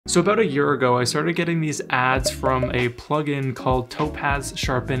So about a year ago, I started getting these ads from a plugin called Topaz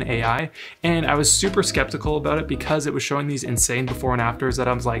Sharpen AI, and I was super skeptical about it because it was showing these insane before and afters that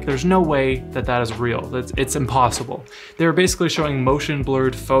I was like, there's no way that that is real. It's impossible. They were basically showing motion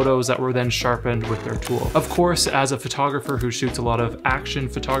blurred photos that were then sharpened with their tool. Of course, as a photographer who shoots a lot of action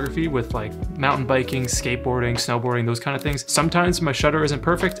photography with like mountain biking, skateboarding, snowboarding, those kind of things, sometimes my shutter isn't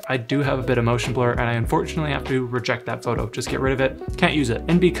perfect. I do have a bit of motion blur and I unfortunately have to reject that photo. Just get rid of it, can't use it.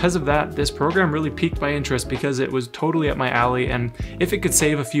 And because of that, this program really piqued my interest because it was totally up my alley, and if it could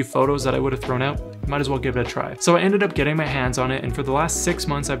save a few photos that I would have thrown out, might as well give it a try. So I ended up getting my hands on it, and for the last 6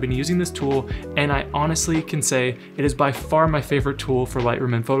 months I've been using this tool, and I honestly can say it is by far my favorite tool for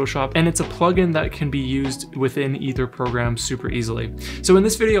Lightroom and Photoshop, and it's a plugin that can be used within either program super easily. So in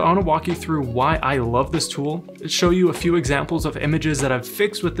this video, I want to walk you through why I love this tool, show you a few examples of images that I've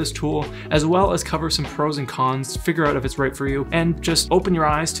fixed with this tool, as well as cover some pros and cons, figure out if it's right for you, and just open your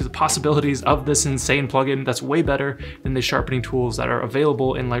eyes to the possibilities of this insane plugin that's way better than the sharpening tools that are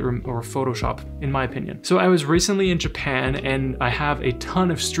available in Lightroom or Photoshop, in my opinion. So I was recently in Japan and I have a ton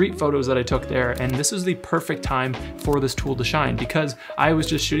of street photos that I took there, and this is the perfect time for this tool to shine because I was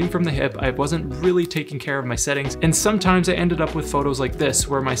just shooting from the hip. I wasn't really taking care of my settings, and sometimes I ended up with photos like this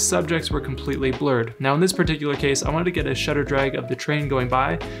where my subjects were completely blurred. Now in this particular case, I wanted to get a shutter drag of the train going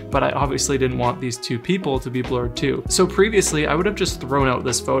by, but I obviously didn't want these two people to be blurred too. So previously I would have just thrown out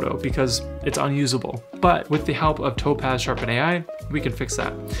this photo because it's unusable, but with the help of Topaz Sharpen AI, we can fix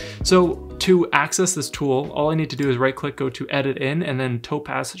that. So to access this tool, all I need to do is right click, go to edit in, and then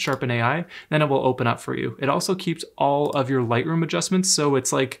Topaz Sharpen AI, then it will open up for you. It also keeps all of your Lightroom adjustments, so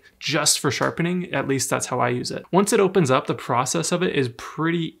it's like just for sharpening, at least that's how I use it. Once it opens up, the process of it is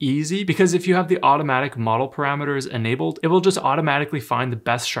pretty easy because if you have the automatic model parameters enabled, it will just automatically find the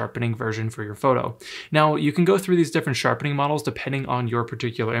best sharpening version for your photo. Now you can go through these different sharpening models depending on your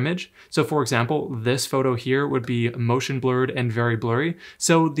particular image. So for example, this photo here would be motion blurred and very blurry.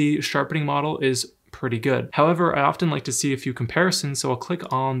 So the sharpening model is pretty good. However, I often like to see a few comparisons, so I'll click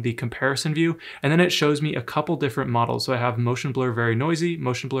on the comparison view, and then it shows me a couple different models. So I have motion blur very noisy,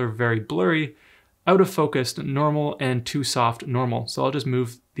 motion blur very blurry, out of focus normal, and too soft normal. So I'll just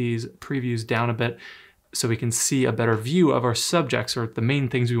move these previews down a bit so we can see a better view of our subjects or the main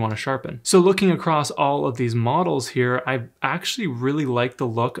things we want to sharpen. So looking across all of these models here, I actually really like the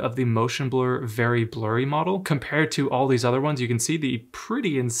look of the motion blur very blurry model compared to all these other ones. You can see the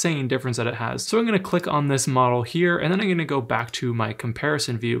pretty insane difference that it has. So I'm going to click on this model here, and then I'm going to go back to my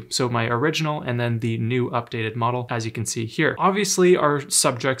comparison view. So my original and then the new updated model, as you can see here. Obviously our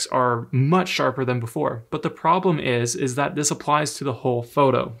subjects are much sharper than before, but the problem is that this applies to the whole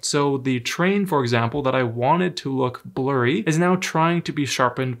photo. So the train, for example, that I wanted to look blurry is now trying to be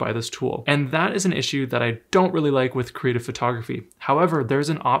sharpened by this tool. And that is an issue that I don't really like with creative photography. However, there's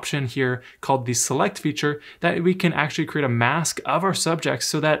an option here called the select feature that we can actually create a mask of our subjects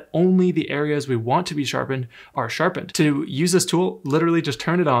so that only the areas we want to be sharpened are sharpened. To use this tool, literally just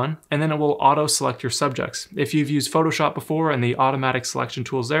turn it on and then it will auto select your subjects. If you've used Photoshop before and the automatic selection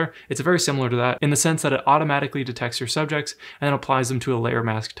tools there, it's very similar to that in the sense that it automatically detects your subjects and then applies them to a layer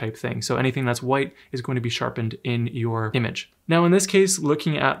mask type thing. So anything that's white is going to be sharpened in your image. Now in this case,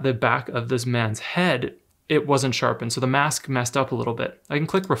 looking at the back of this man's head, it wasn't sharpened, so the mask messed up a little bit. I can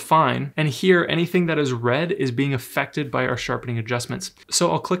click refine, and here anything that is red is being affected by our sharpening adjustments. So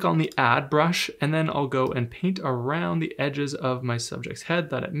I'll click on the add brush, and then I'll go and paint around the edges of my subject's head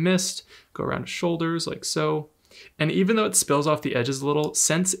that it missed, go around his shoulders like so. And even though it spills off the edges a little,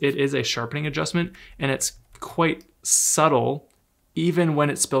 since it is a sharpening adjustment and it's quite subtle, even when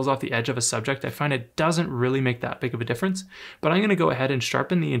it spills off the edge of a subject, I find it doesn't really make that big of a difference. But I'm going to go ahead and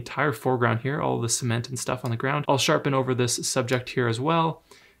sharpen the entire foreground here, all the cement and stuff on the ground. I'll sharpen over this subject here as well.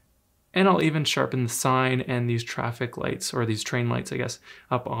 And I'll even sharpen the sign and these traffic lights, or these train lights, I guess,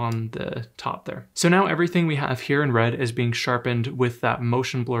 up on the top there. So now everything we have here in red is being sharpened with that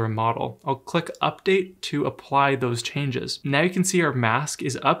motion blur model. I'll click update to apply those changes. Now you can see our mask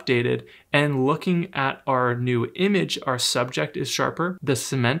is updated, and looking at our new image, our subject is sharper. The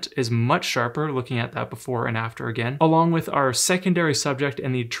cement is much sharper, looking at that before and after again, along with our secondary subject,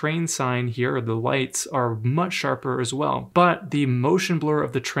 and the train sign here, or the lights, are much sharper as well. But the motion blur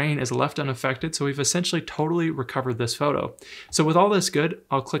of the train is left unaffected, so we've essentially totally recovered this photo. So with all this good,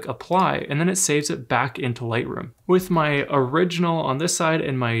 I'll click apply, and then it saves it back into Lightroom. With my original on this side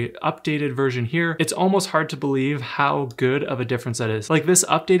and my updated version here, it's almost hard to believe how good of a difference that is. Like, this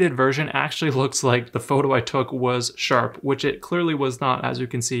updated version actually looks like the photo I took was sharp, which it clearly was not, as you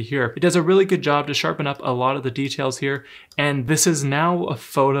can see here. It does a really good job to sharpen up a lot of the details here, and this is now a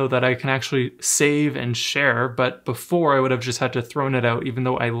photo that I can actually save and share, but before I would have just had to thrown it out even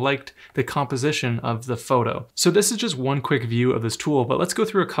though I liked the composition of the photo. So this is just one quick view of this tool, but let's go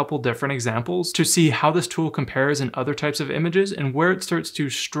through a couple different examples to see how this tool compares in other types of images and where it starts to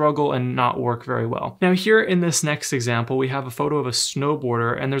struggle and not work very well. Now here in this next example, we have a photo of a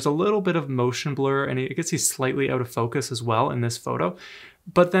snowboarder, and there's a little bit of motion blur, and I guess he's slightly out of focus as well in this photo.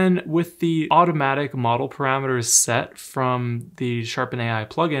 But then with the automatic model parameters set from the Sharpen AI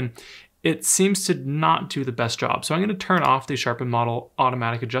plugin, it seems to not do the best job. So I'm going to turn off the Sharpen Model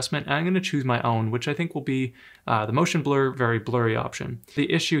Automatic Adjustment, and I'm going to choose my own, which I think will be the Motion Blur Very Blurry option.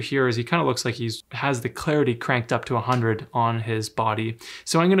 The issue here is he kind of looks like he has the clarity cranked up to 100 on his body.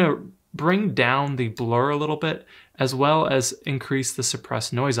 So I'm going to bring down the blur a little bit, as well as increase the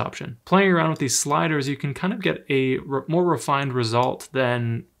suppress noise option. Playing around with these sliders, you can kind of get a more refined result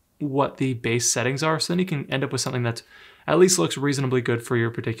than what the base settings are. So then you can end up with something that's at least looks reasonably good for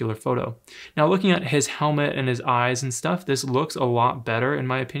your particular photo. Now, looking at his helmet and his eyes and stuff, this looks a lot better in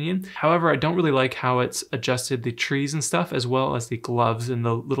my opinion. However, I don't really like how it's adjusted the trees and stuff, as well as the gloves and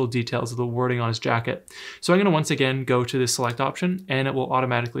the little details of the wording on his jacket. So I'm gonna once again go to the select option, and it will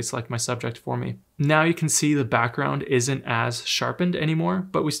automatically select my subject for me. Now you can see the background isn't as sharpened anymore,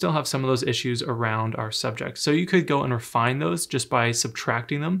 but we still have some of those issues around our subject. So you could go and refine those just by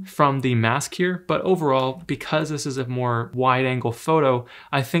subtracting them from the mask here. But overall, because this is a more wide angle photo,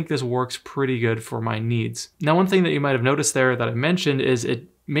 I think this works pretty good for my needs. Now, one thing that you might have noticed there that I mentioned is it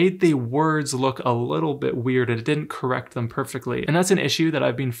made the words look a little bit weird, and it didn't correct them perfectly. And that's an issue that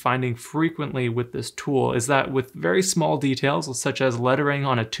I've been finding frequently with this tool, is that with very small details, such as lettering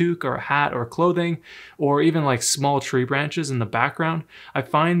on a toque or a hat or clothing, or even like small tree branches in the background, I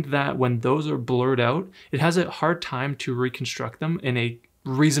find that when those are blurred out, it has a hard time to reconstruct them in a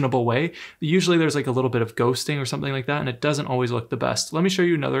reasonable way. Usually there's like a little bit of ghosting or something like that, and it doesn't always look the best. Let me show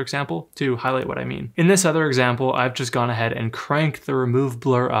you another example to highlight what I mean. In this other example, I've just gone ahead and cranked the remove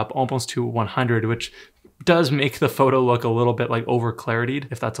blur up almost to 100, which does make the photo look a little bit like over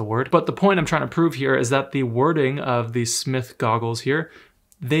clarityed, if that's a word. But the point I'm trying to prove here is that the wording of the Smith goggles here,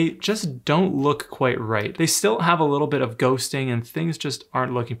 they just don't look quite right. They still have a little bit of ghosting, and things just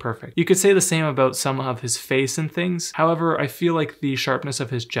aren't looking perfect. You could say the same about some of his face and things. However, I feel like the sharpness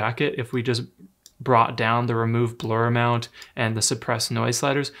of his jacket, if we just brought down the remove blur amount and the suppress noise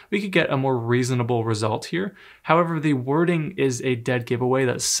sliders, we could get a more reasonable result here. However, the wording is a dead giveaway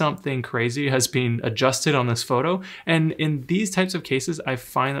that something crazy has been adjusted on this photo. And in these types of cases, I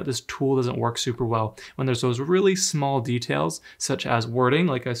find that this tool doesn't work super well when there's those really small details, such as wording,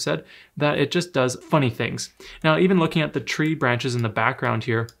 like I said, that it just does funny things. Now, even looking at the tree branches in the background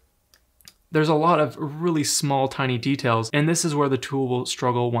here, there's a lot of really small, tiny details, and this is where the tool will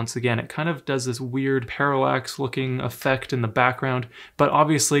struggle once again. It kind of does this weird parallax looking effect in the background, but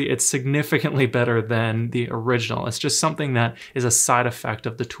obviously it's significantly better than the original. It's just something that is a side effect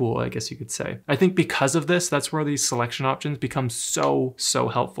of the tool, I guess you could say. I think because of this, that's where these selection options become so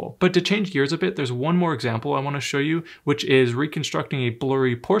helpful. But to change gears a bit, there's one more example I want to show you, which is reconstructing a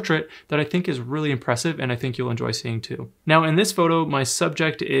blurry portrait that I think is really impressive, and I think you'll enjoy seeing too. Now, in this photo, my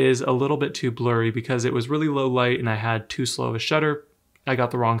subject is a little bit too blurry because it was really low light and I had too slow of a shutter. I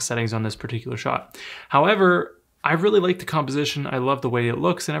got the wrong settings on this particular shot. However, I really like the composition. I love the way it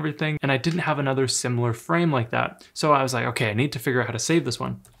looks and everything, and I didn't have another similar frame like that. So I was like, okay, I need to figure out how to save this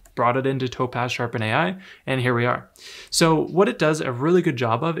one. Brought it into Topaz Sharpen AI, and here we are. So what it does a really good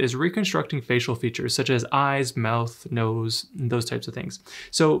job of is reconstructing facial features such as eyes, mouth, nose, and those types of things.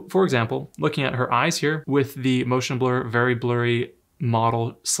 So for example, looking at her eyes here with the Motion Blur Very Blurry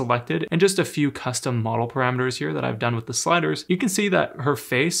model selected and just a few custom model parameters here that I've done with the sliders, you can see that her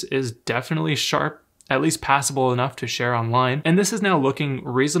face is definitely sharp, at least passable enough to share online. And this is now looking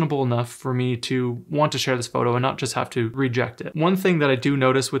reasonable enough for me to want to share this photo and not just have to reject it. One thing that I do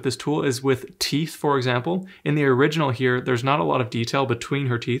notice with this tool is with teeth, for example. In the original here, there's not a lot of detail between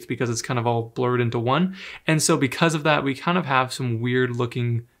her teeth because it's kind of all blurred into one. And so because of that, we kind of have some weird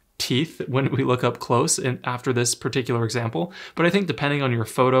looking teeth when we look up close and after this particular example, but I think depending on your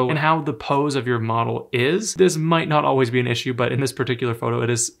photo and how the pose of your model is, this might not always be an issue, but in this particular photo, it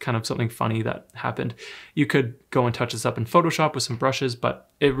is kind of something funny that happened. You could go and touch this up in Photoshop with some brushes, but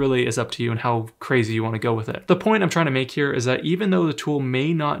it really is up to you and how crazy you want to go with it. The point I'm trying to make here is that even though the tool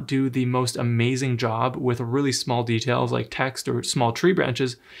may not do the most amazing job with really small details like text or small tree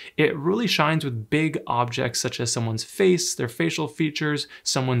branches, it really shines with big objects such as someone's face, their facial features,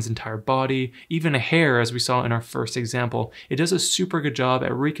 someone's entire body, even a hair, as we saw in our first example. It does a super good job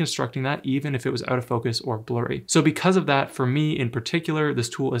at reconstructing that even if it was out of focus or blurry. So because of that, for me in particular, this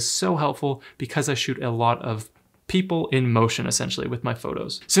tool is so helpful because I shoot a lot of people in motion essentially with my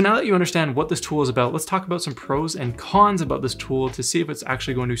photos. So now that you understand what this tool is about, let's talk about some pros and cons about this tool to see if it's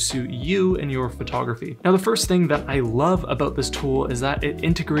actually going to suit you in your photography. Now, the first thing that I love about this tool is that it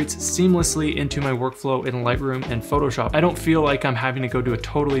integrates seamlessly into my workflow in Lightroom and Photoshop. I don't feel like I'm having to go to a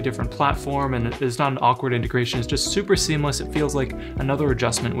totally different platform, and it's not an awkward integration. It's just super seamless. It feels like another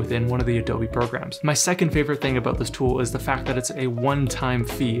adjustment within one of the Adobe programs. My second favorite thing about this tool is the fact that it's a one-time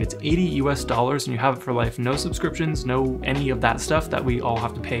fee. It's $80 US and you have it for life. No subscription, no any of that stuff that we all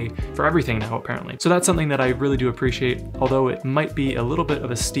have to pay for everything now apparently. So that's something that I really do appreciate, although it might be a little bit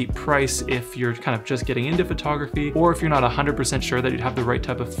of a steep price if you're kind of just getting into photography or if you're not 100% sure that you'd have the right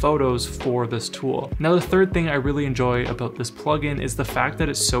type of photos for this tool. Now, the third thing I really enjoy about this plugin is the fact that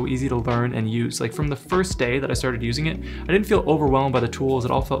it's so easy to learn and use. Like from the first day that I started using it, I didn't feel overwhelmed by the tools.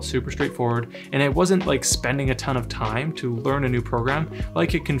 It all felt super straightforward, and I wasn't like spending a ton of time to learn a new program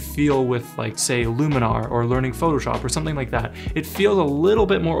like it can feel with like say Luminar or learning Photoshop or something like that. It feels a little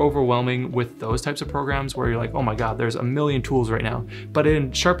bit more overwhelming with those types of programs where you're like, oh my God, there's a million tools right now. But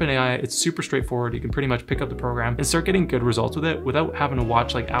in Sharpen AI, it's super straightforward. You can pretty much pick up the program and start getting good results with it without having to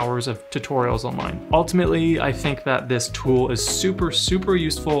watch like hours of tutorials online. Ultimately, I think that this tool is super, super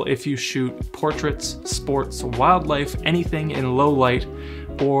useful if you shoot portraits, sports, wildlife, anything in low light,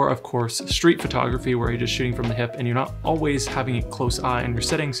 or of course street photography where you're just shooting from the hip and you're not always having a close eye on your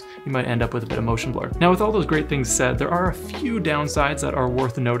settings. You might end up with a bit of motion blur. Now, with all those great things said, there are a few downsides that are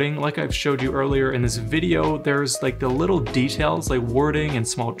worth noting. Like I've showed you earlier in this video, there's like the little details like wording and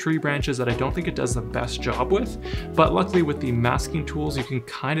small tree branches that I don't think it does the best job with, but luckily with the masking tools you can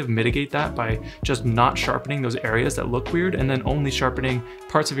kind of mitigate that by just not sharpening those areas that look weird and then only sharpening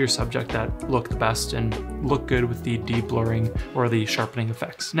parts of your subject that look the best and look good with the de-blurring or the sharpening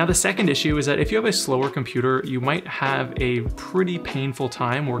effect. Now, the second issue is that if you have a slower computer, you might have a pretty painful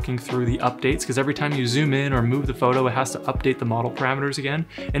time working through the updates because every time you zoom in or move the photo, it has to update the model parameters again.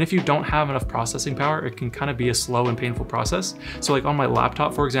 And if you don't have enough processing power, it can kind of be a slow and painful process. So like on my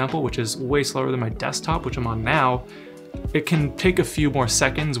laptop, for example, which is way slower than my desktop, which I'm on now, it can take a few more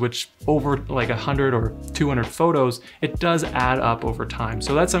seconds, which over like 100 or 200 photos, it does add up over time.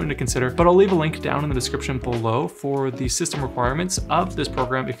 So that's something to consider, but I'll leave a link down in the description below for the system requirements of this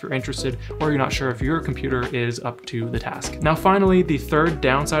program if you're interested or you're not sure if your computer is up to the task. Now, finally, the third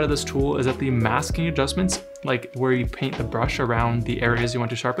downside of this tool is that the masking adjustments, like where you paint the brush around the areas you want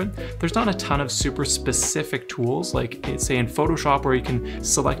to sharpen, there's not a ton of super specific tools like say in Photoshop where you can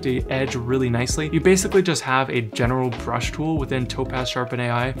select an edge really nicely. You basically just have a general brush tool within Topaz Sharpen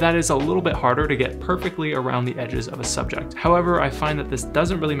AI that is a little bit harder to get perfectly around the edges of a subject. However, I find that this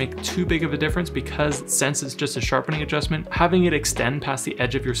doesn't really make too big of a difference because since it's just a sharpening adjustment, having it extend past the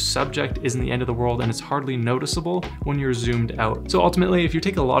edge of your subject isn't the end of the world and it's hardly noticeable when you're zoomed out. So ultimately, if you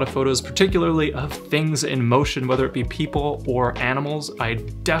take a lot of photos, particularly of things in motion, whether it be people or animals, I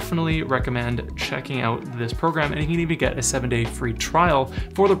definitely recommend checking out this program, and you can even get a 7-day free trial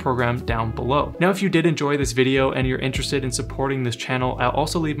for the program down below. Now, if you did enjoy this video and you're interested in supporting this channel, I'll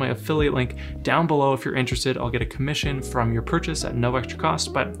also leave my affiliate link down below if you're interested. I'll get a commission from your purchase at no extra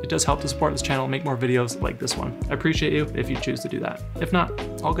cost, but it does help to support this channel and make more videos like this one. I appreciate you if you choose to do that. If not,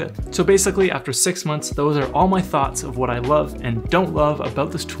 all good. So basically, after 6 months, those are all my thoughts of what I love and don't love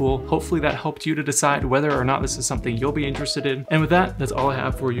about this tool. Hopefully that helped you to decide whether or not this is something you'll be interested in. And with that, that's all I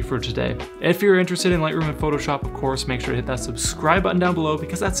have for you for today. If you're interested in Lightroom and Photoshop, of course, make sure to hit that subscribe button down below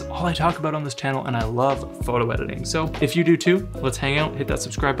because that's all I talk about on this channel and I love photo editing. So if you do too, let's hang out, hit that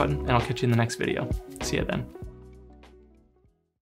subscribe button, and I'll catch you in the next video. See you then.